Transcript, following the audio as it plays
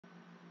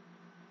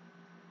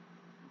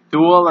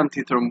Dual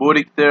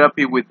antithrombotic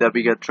therapy with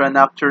dabigatran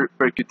after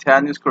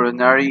percutaneous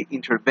coronary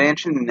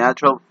intervention in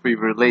atrial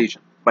fibrillation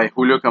by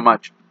Julio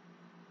Camacho.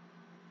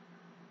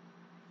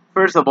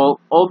 First of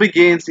all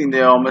begins in the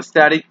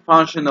homeostatic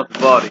function of the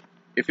body.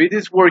 If it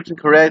is working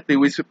correctly,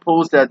 we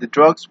suppose that the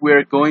drugs we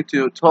are going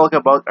to talk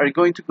about are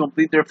going to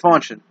complete their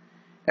function.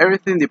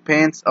 Everything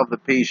depends on the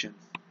patient.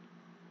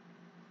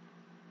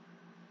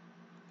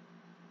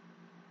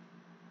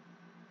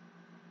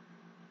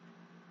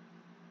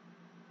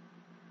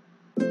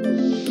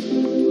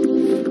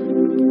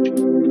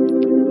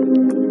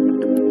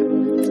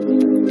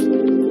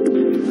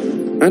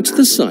 At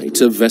the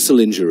site of vessel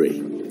injury,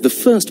 the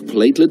first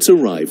platelets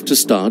arrive to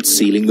start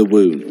sealing the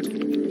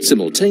wound.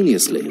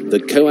 Simultaneously, the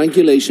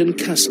coagulation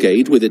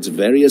cascade with its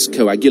various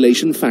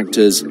coagulation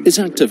factors is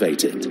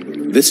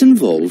activated. This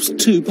involves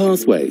two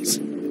pathways,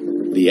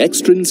 the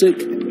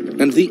extrinsic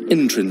and the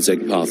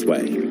intrinsic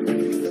pathway.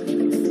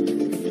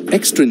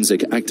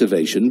 Extrinsic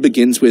activation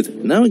begins with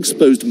now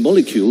exposed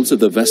molecules of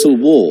the vessel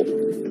wall,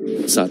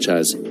 such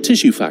as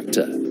tissue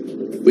factor,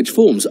 which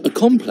forms a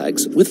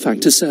complex with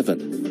factor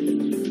 7.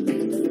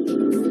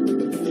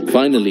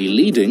 Finally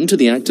leading to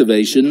the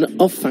activation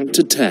of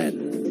factor 10.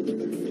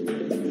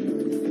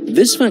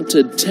 This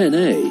factor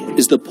 10A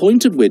is the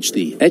point at which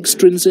the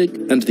extrinsic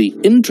and the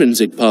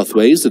intrinsic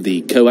pathways of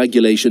the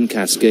coagulation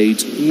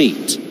cascade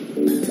meet.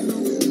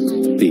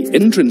 The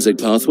intrinsic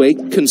pathway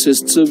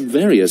consists of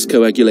various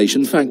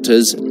coagulation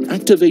factors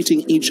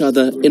activating each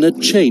other in a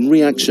chain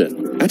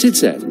reaction. At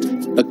its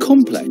end, a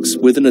complex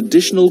with an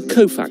additional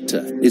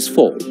cofactor is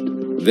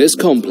formed. This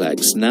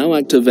complex now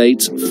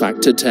activates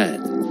factor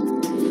 10.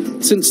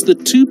 Since the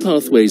two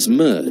pathways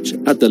merge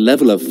at the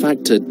level of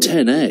factor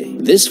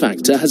 10A, this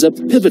factor has a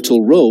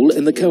pivotal role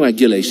in the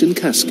coagulation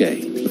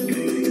cascade.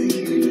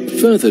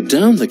 Further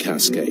down the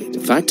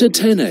cascade, factor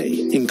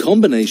 10A, in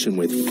combination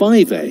with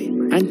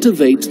 5A,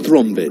 activates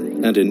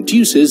thrombin and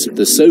induces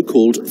the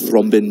so-called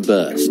thrombin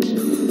burst.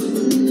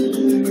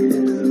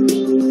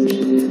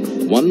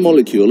 One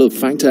molecule of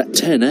factor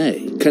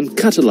 10A can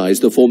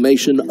catalyze the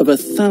formation of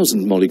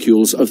 1,000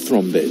 molecules of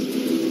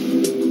thrombin.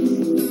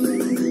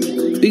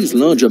 These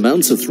large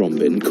amounts of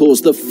thrombin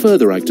cause the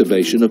further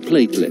activation of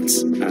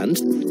platelets and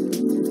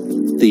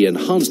the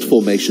enhanced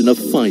formation of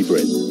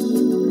fibrin.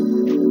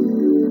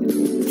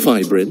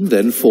 Fibrin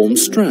then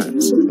forms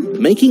strands,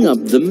 making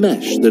up the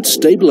mesh that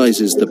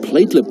stabilizes the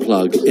platelet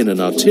plug in an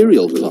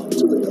arterial clot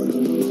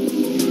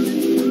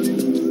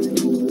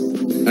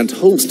and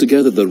holds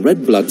together the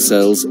red blood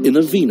cells in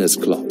a venous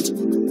clot.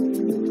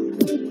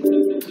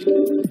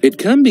 It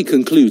can be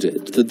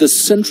concluded that the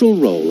central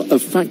role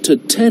of factor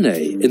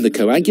 10A in the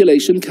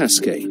coagulation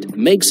cascade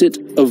makes it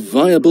a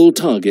viable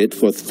target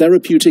for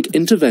therapeutic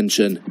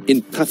intervention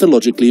in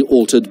pathologically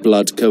altered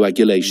blood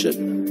coagulation.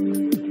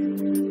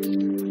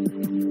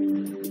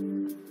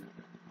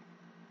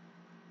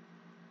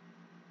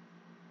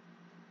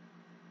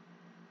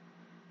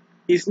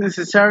 Is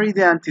necessary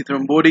the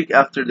antithrombotic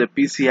after the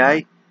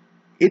PCI?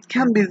 It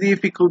can be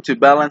difficult to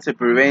balance the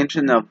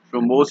prevention of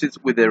thrombosis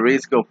with the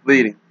risk of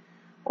bleeding.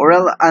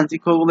 Oral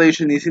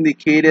anticoagulation is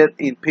indicated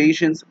in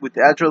patients with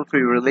atrial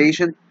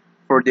fibrillation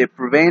for the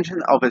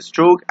prevention of a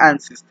stroke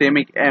and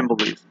systemic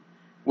embolism,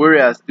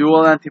 whereas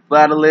dual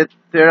antiplatelet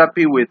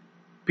therapy with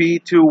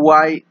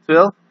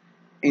P2Y12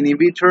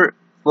 inhibitor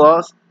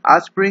plus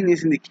aspirin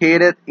is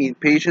indicated in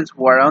patients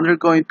who are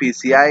undergoing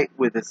PCI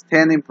with a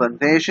stent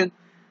implantation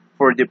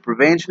for the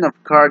prevention of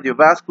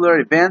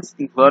cardiovascular events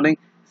including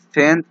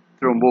stent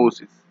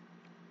thrombosis.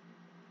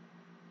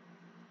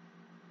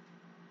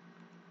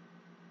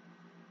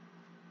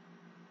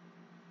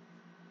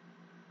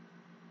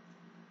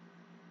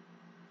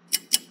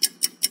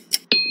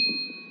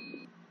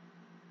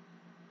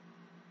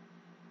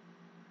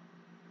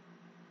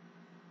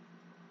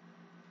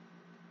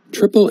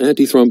 Triple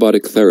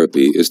antithrombotic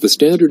therapy is the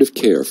standard of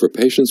care for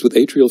patients with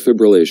atrial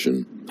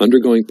fibrillation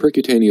undergoing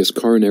percutaneous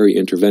coronary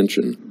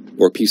intervention,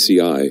 or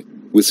PCI,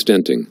 with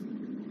stenting.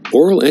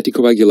 Oral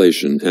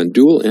anticoagulation and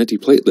dual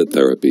antiplatelet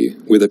therapy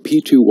with a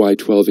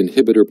P2Y12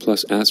 inhibitor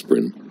plus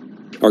aspirin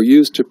are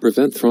used to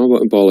prevent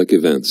thromboembolic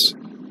events,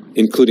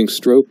 including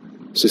stroke,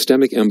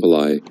 systemic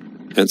emboli,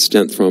 and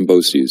stent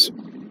thromboses,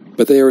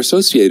 but they are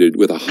associated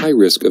with a high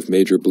risk of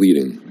major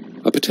bleeding.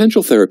 A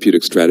potential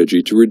therapeutic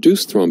strategy to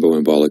reduce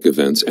thromboembolic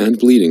events and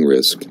bleeding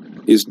risk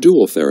is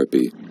dual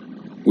therapy,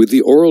 with the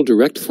oral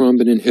direct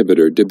thrombin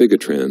inhibitor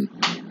dabigatran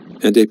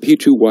and a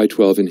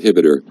P2Y12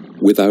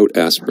 inhibitor without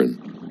aspirin.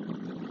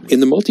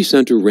 In the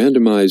multicenter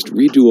randomized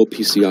redual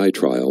PCI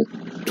trial,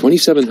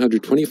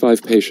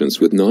 2,725 patients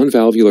with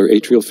non-valvular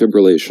atrial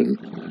fibrillation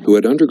who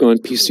had undergone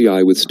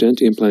PCI with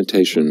stent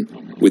implantation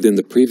within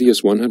the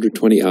previous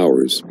 120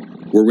 hours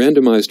were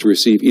randomized to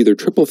receive either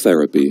triple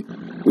therapy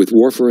with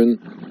warfarin,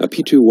 a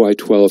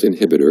P2Y12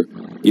 inhibitor,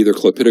 either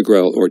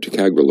clopidogrel or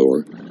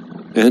ticagrelor,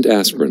 and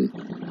aspirin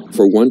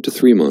for 1 to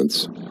 3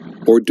 months,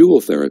 or dual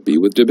therapy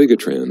with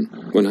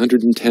dabigatran,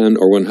 110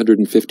 or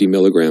 150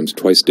 milligrams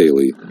twice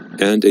daily,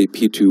 and a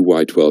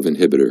P2Y12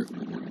 inhibitor.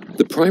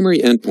 The primary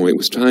endpoint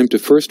was time to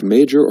first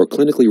major or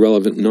clinically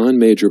relevant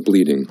non-major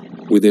bleeding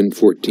within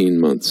 14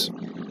 months.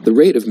 The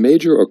rate of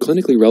major or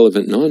clinically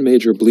relevant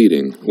non-major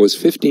bleeding was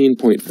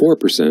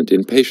 15.4%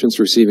 in patients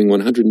receiving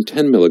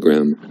 110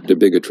 milligram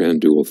dabigatran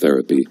dual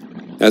therapy,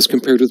 as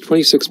compared with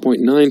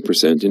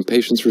 26.9% in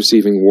patients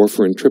receiving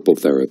warfarin triple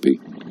therapy.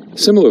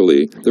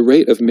 Similarly, the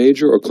rate of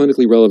major or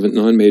clinically relevant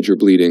non-major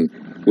bleeding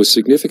was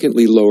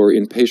significantly lower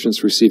in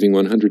patients receiving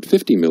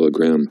 150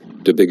 milligram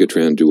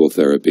dabigatran dual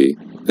therapy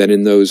than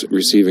in those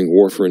receiving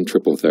warfarin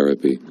triple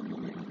therapy.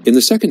 In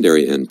the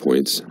secondary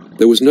endpoints,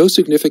 there was no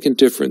significant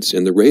difference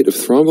in the rate of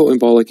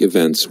thromboembolic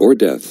events or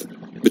death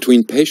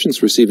between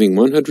patients receiving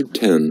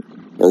 110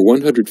 or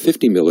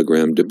 150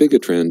 milligram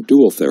dabigatran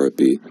dual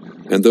therapy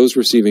and those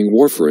receiving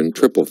warfarin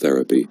triple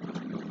therapy.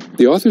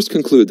 The authors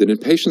conclude that in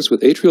patients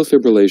with atrial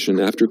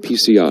fibrillation after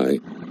PCI,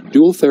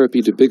 dual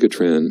therapy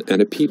dabigatran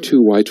and a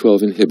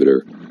P2Y12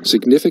 inhibitor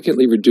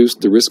significantly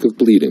reduced the risk of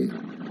bleeding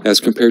as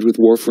compared with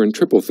warfarin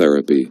triple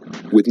therapy,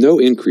 with no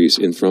increase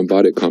in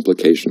thrombotic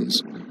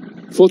complications.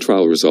 Full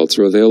trial results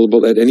are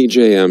available at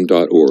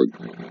nejm.org.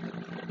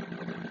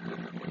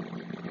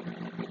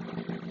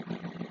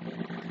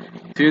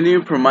 Two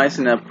new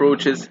promising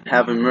approaches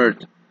have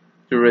emerged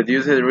to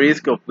reduce the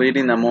risk of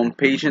bleeding among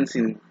patients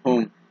in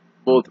whom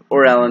both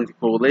oral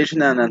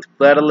anticoagulation and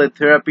antiplatelet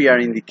therapy are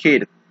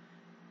indicated.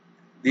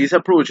 These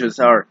approaches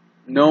are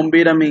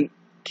non-vitamin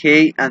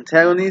K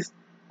antagonist,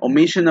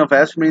 omission of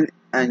aspirin,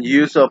 and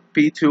use of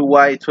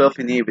P2Y12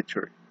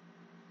 inhibitor.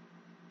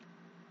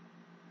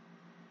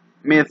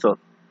 Method.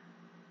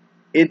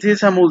 It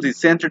is a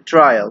multicenter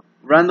trial,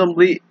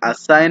 randomly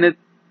assigned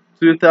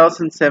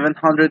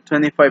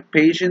 2,725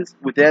 patients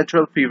with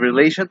atrial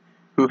fibrillation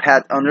who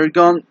had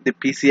undergone the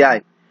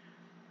PCI,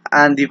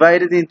 and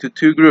divided into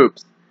two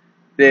groups,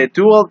 the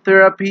dual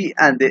therapy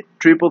and the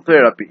triple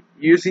therapy,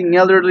 using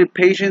elderly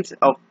patients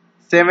of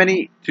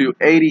 70 to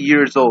 80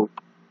 years old.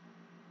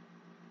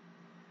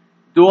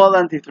 Dual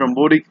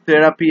antithrombotic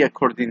therapy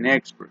according to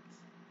experts.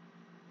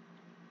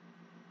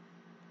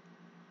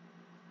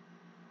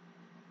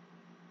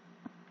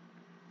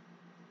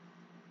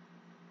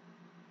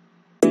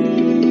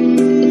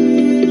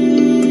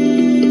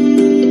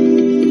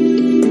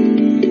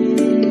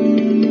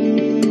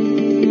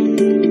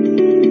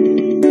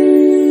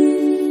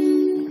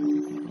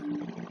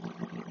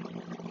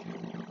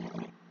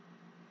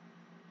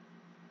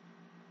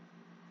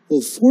 Well,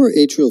 for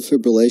atrial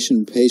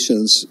fibrillation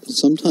patients,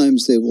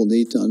 sometimes they will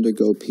need to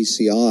undergo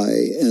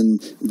PCI,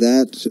 and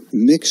that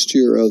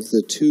mixture of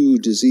the two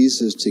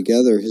diseases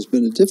together has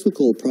been a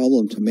difficult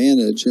problem to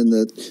manage, in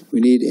that we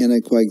need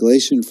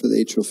anticoagulation for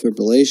the atrial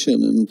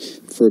fibrillation, and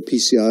for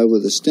PCI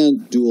with a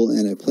stent, dual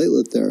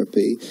antiplatelet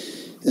therapy.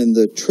 And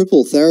the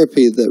triple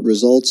therapy that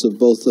results of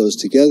both those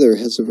together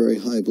has a very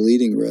high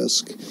bleeding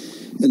risk.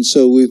 And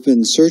so we've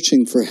been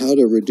searching for how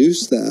to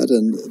reduce that,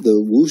 and the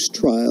WOOST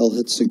trial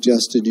had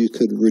suggested you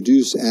could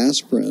reduce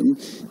aspirin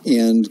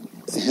and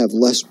have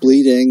less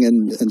bleeding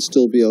and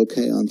still be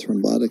okay on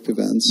thrombotic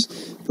events.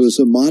 It was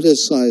a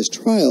modest-sized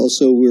trial,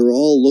 so we were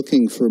all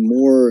looking for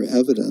more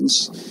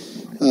evidence.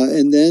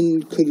 And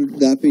then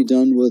could that be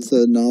done with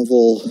a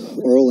novel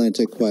oral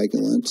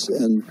anticoagulant?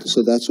 And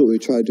so that's what we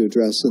tried to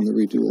address in the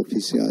ReDual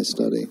PCI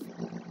study.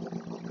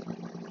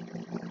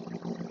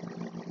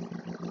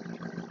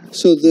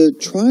 So the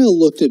trial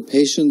looked at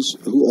patients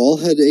who all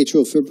had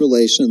atrial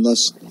fibrillation,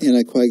 thus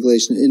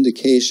anticoagulation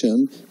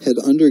indication, had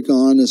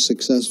undergone a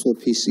successful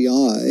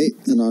PCI,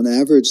 and on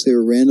average they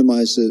were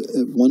randomized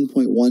at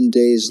 1.1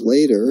 days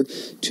later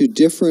to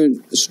different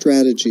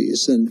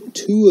strategies, and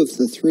two of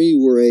the three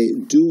were a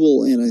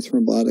dual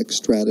antithrombotic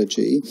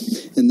strategy,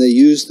 and they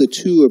used the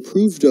two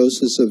approved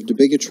doses of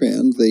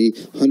dabigatran, the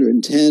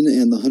 110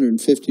 and the 150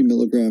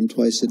 milligram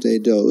twice a day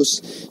dose,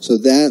 so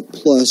that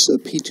plus a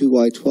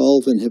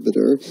P2Y12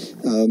 inhibitor.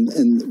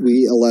 And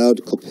we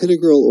allowed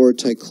clopidogrel or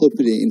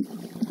ticagrelor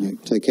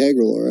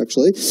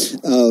actually,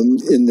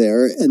 in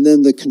there. And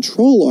then the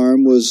control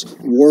arm was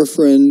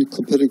warfarin,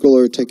 clopidogrel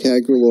or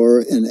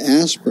ticagrelor, and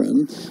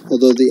aspirin.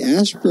 Although the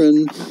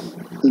aspirin,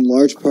 in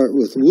large part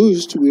with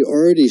WOOST, we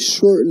already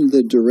shortened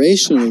the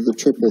duration of the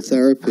triple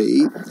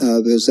therapy,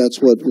 because that's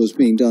what was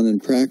being done in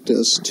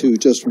practice, to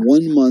just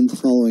 1 month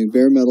following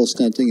bare metal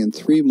stenting and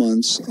 3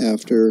 months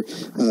after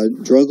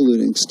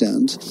drug-eluting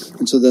stent.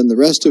 And so then the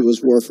rest of it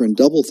was warfarin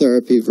double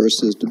therapy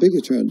versus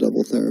dabigatran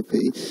double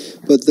therapy.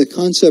 But the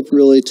concept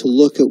really to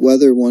look at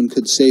whether one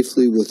could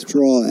safely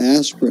withdraw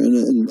aspirin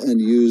and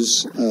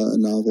use a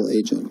novel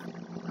agent.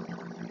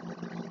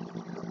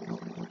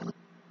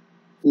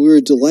 We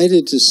were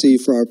delighted to see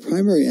for our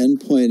primary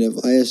endpoint of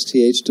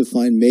ISTH to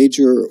find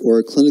major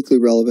or clinically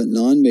relevant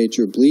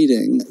non-major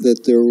bleeding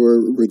that there were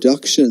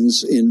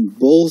reductions in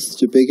both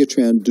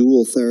dabigatran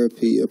dual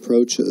therapy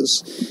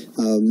approaches.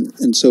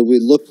 And so we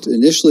looked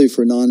initially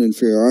for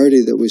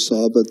non-inferiority that we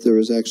saw, but there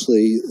was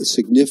actually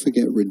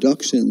significant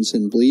reductions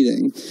in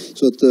bleeding.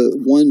 So at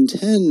the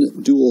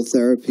 110 dual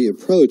therapy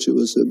approach, it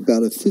was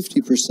about a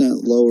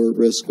 50% lower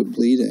risk of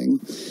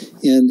bleeding.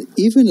 And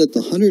even at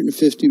the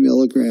 150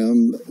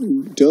 milligram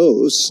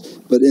dose,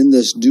 but in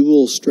this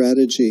dual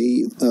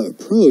strategy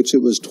approach,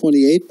 it was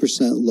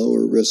 28%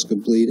 lower risk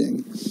of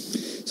bleeding.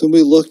 So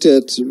we looked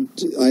at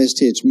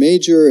ISTH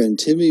major and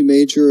TIMI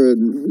major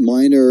and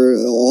minor.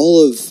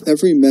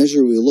 Every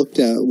measure we looked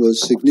at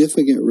was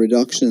significant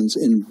reductions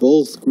in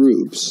both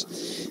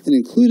groups, and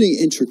including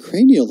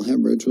intracranial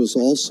hemorrhage was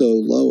also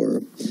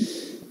lower.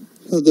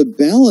 The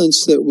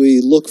balance that we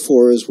look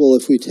for is, well,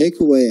 if we take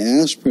away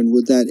aspirin,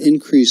 would that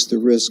increase the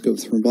risk of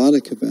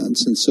thrombotic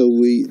events? And so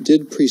we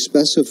did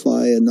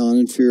pre-specify a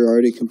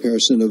non-inferiority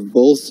comparison of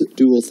both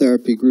dual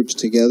therapy groups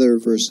together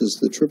versus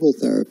the triple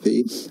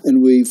therapy,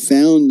 and we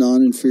found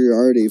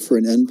non-inferiority for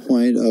an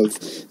endpoint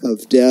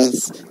of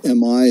death,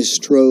 MI,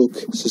 stroke,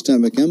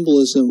 systemic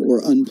embolism,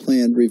 or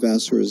unplanned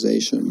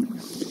revascularization.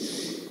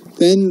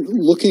 Then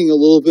looking a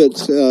little bit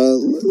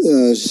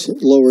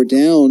lower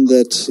down,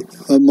 that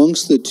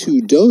amongst the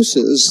two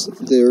doses,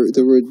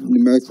 there were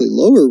numerically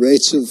lower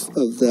rates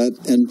of that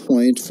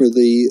endpoint for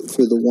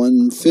the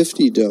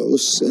 150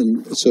 dose,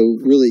 and so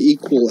really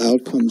equal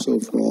outcomes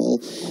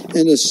overall,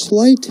 and a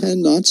slight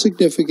 10, not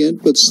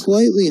significant, but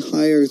slightly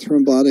higher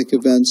thrombotic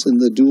events in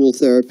the dual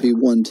therapy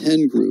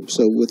 110 group.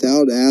 So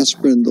without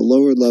aspirin, the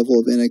lower level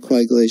of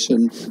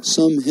anticoagulation,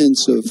 some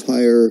hints of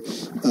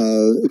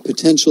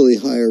potentially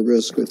higher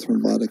risk of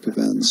thrombotic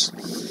events.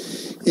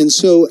 And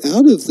so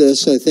out of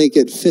this, I think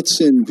it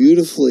fits in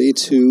beautifully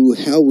to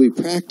how we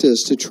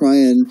practice to try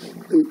and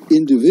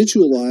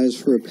individualize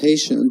for a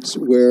patient,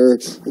 where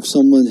if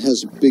someone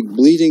has big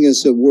bleeding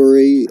as a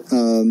worry,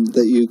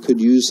 that you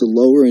could use a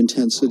lower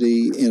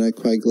intensity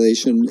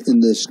anticoagulation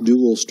in this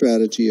dual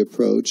strategy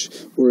approach,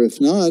 or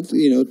if not,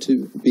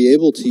 to be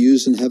able to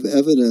use and have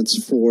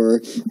evidence for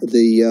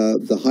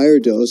the higher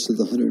dose of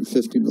the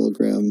 150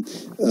 milligram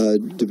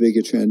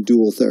dabigatran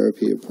dual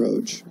therapy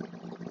approach.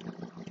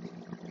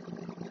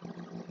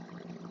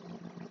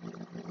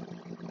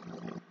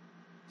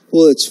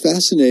 Well, it's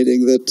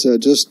fascinating that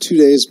just 2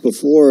 days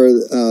before,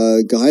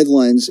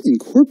 guidelines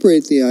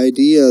incorporate the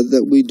idea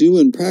that we do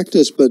in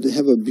practice, but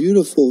have a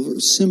beautiful,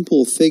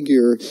 simple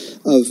figure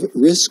of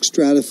risk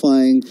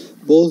stratifying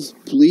both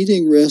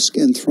bleeding risk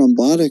and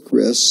thrombotic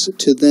risks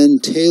to then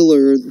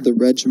tailor the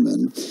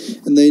regimen.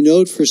 And they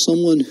note for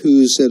someone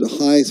who's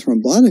at high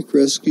thrombotic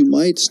risk, you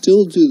might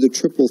still do the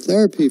triple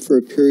therapy for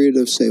a period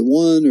of, say,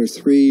 1 or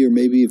 3 or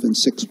maybe even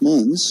 6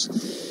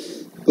 months.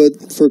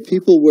 But for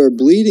people where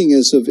bleeding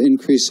is of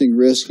increasing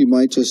risk, you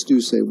might just do,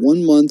 say,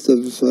 1 month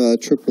of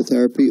triple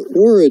therapy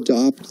or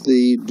adopt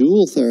the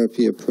dual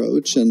therapy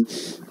approach. And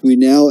we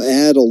now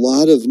add a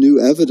lot of new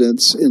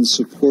evidence in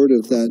support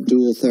of that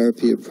dual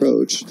therapy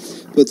approach.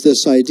 But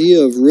this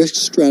idea of risk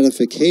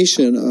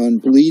stratification on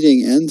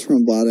bleeding and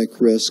thrombotic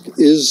risk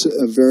is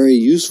a very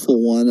useful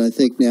one. I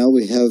think now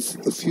we have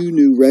a few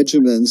new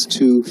regimens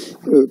to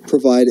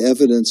provide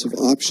evidence of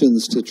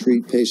options to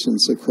treat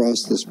patients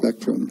across the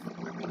spectrum.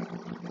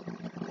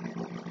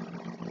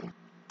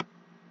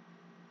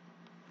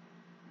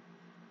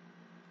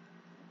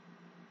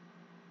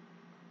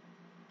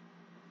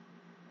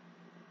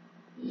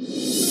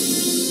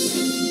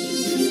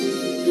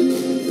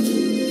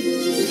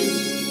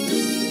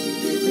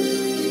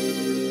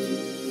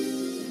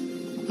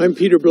 I'm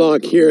Peter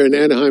Block here in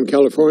Anaheim,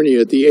 California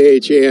at the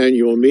AHA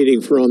annual meeting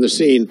for On the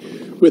Scene.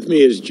 With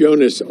me is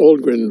Jonas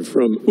Oldgren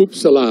from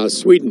Uppsala,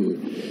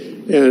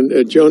 Sweden.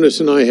 And Jonas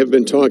and I have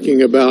been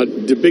talking about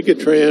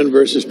dabigatran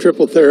versus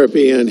triple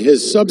therapy and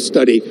his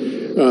sub-study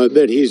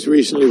that he's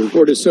recently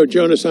reported. So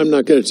Jonas, I'm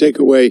not going to take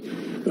away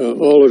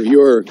all of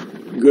your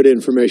good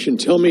information.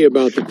 Tell me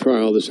about the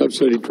trial, the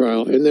sub-study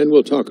trial, and then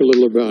we'll talk a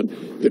little about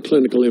the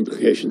clinical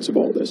implications of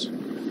all this.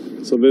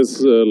 So this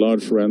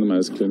large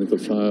randomized clinical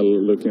trial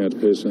looking at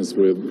patients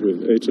with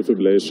atrial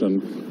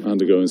fibrillation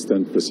undergoing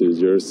stent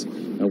procedures.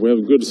 And we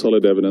have good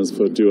solid evidence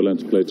for dual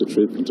antiplatelet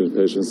treatment in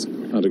patients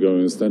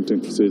undergoing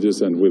stenting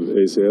procedures and with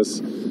ACS,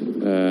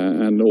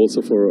 and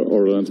also for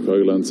oral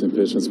anticoagulants in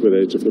patients with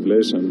atrial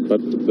fibrillation.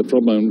 But the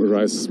problem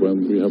arises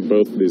when we have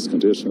both these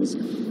conditions.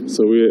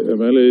 So we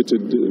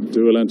evaluated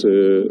dual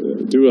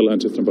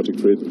antithrombotic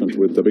treatment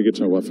with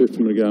dabigatran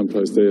 150 milligram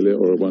twice daily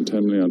or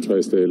 110 milligram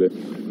twice daily,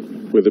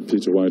 with a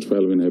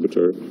P2Y12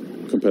 inhibitor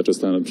compared to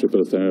standard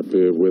triple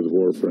therapy with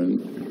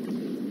warfarin.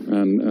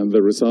 And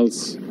the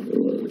results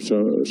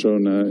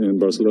shown in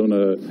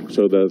Barcelona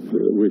show that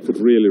we could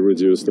really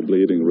reduce the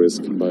bleeding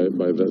risk by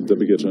the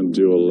dabigatran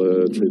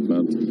dual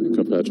treatment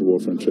compared to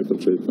warfarin triple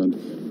treatment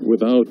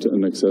witut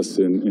an excess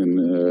in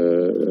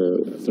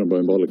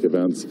thromboembolic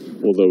events,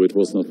 although it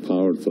was not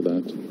powered for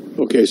that.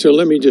 Okay, so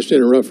let me just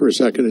interrupt for a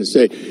second and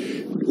say,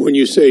 when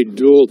you say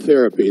dual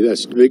therapy,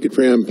 that's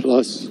dabigatran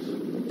plus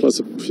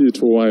a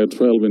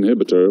P2Y12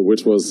 inhibitor,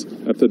 which was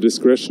at the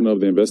discretion of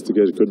the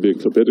investigator, could be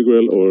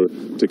clopidogrel or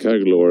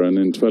ticagrelor, and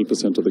in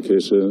 12% of the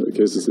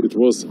cases it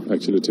was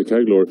actually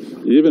ticagrelor,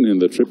 even in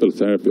the triple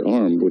therapy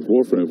arm with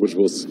warfarin, which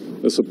was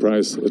a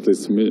surprise, at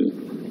least to me.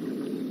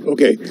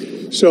 Okay,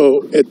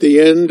 so at the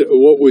end,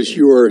 what was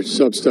your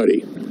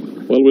sub-study?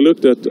 Well, we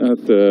looked at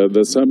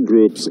the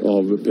subgroups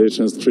of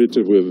patients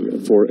treated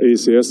for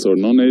ACS or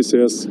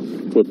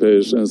non-ACS, for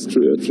patients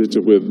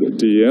treated with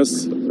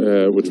DES,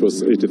 which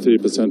was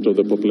 83% of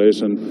the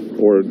population,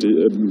 or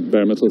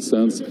bare metal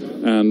stents,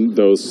 and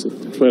those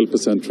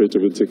 12%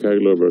 treated with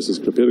ticagrelor versus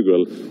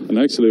clopidogrel. And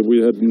actually,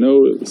 we had no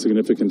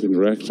significant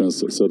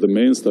interactions, so the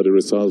main study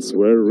results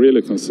were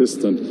really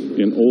consistent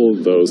in all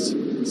those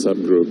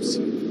subgroups.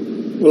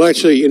 Well,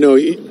 actually, you know,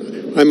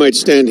 I might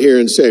stand here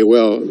and say,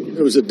 well,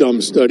 it was a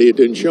dumb study, it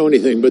didn't show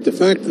anything, but the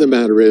fact of the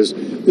matter is,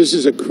 this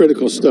is a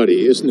critical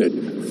study, isn't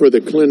it, for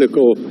the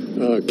clinical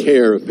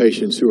care of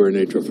patients who are in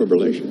atrial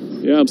fibrillation?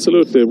 Yeah,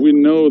 absolutely. We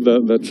know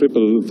that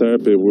triple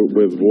therapy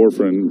with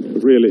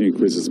warfarin really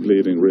increases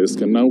bleeding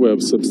risk, and now we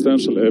have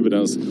substantial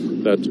evidence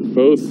that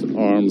both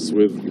arms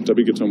with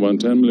dabigatran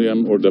 110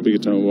 mg or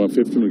dabigatran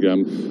 150 mg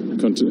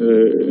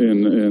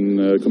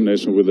in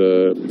combination with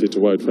a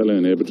D2Y12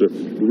 inhibitor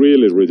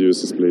really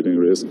reduces bleeding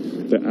risk.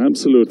 The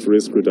absolute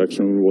risk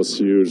reduction was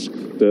huge.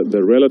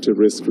 The relative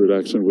risk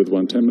reduction with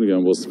 110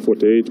 mg was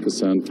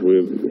 48%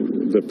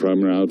 with the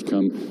primary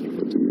outcome,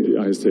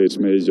 high-stage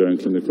major and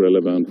clinically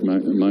relevant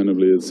minor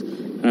bleeds,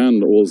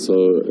 and also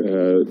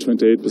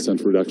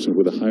 28% reduction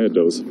with a higher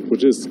dose,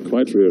 which is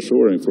quite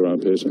reassuring for our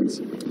patients.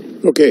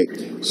 Okay,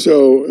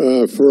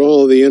 so for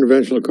all the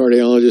interventional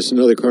cardiologists and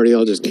other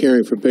cardiologists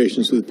caring for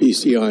patients with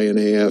PCI and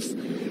AF,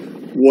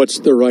 what's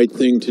the right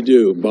thing to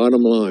do?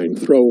 Bottom line,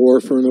 throw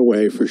warfarin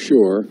away for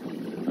sure.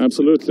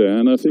 Absolutely,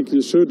 and I think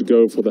you should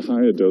go for the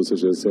higher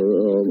dosages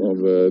of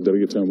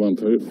dabigatran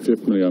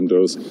 150 mg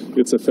dose.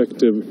 It's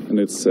effective and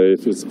it's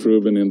safe. It's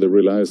proven in the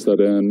RELY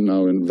study and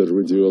now in the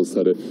REDUAL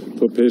study.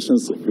 For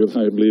patients with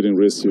high bleeding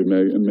risk, you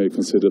may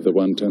consider the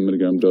 110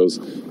 mg dose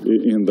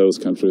in those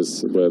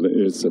countries where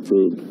it's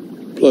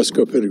approved. Plus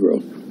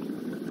clopidogrel.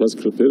 Plus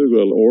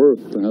clopidogrel or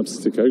perhaps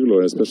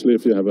ticagrelor, especially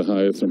if you have a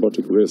high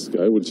thrombotic risk.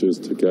 I would choose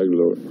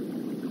ticagrelor.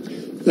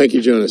 Thank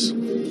you, Jonas.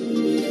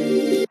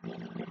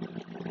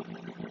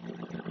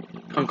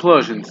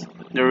 Conclusions.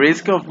 The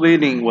risk of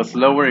bleeding was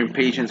lower in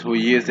patients who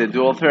used the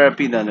dual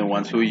therapy than the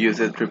ones who used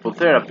the triple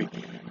therapy.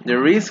 The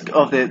risk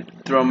of the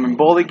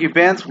thromboembolic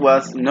events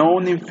was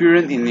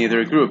non-inferior in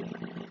either group.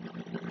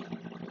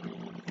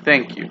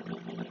 Thank you.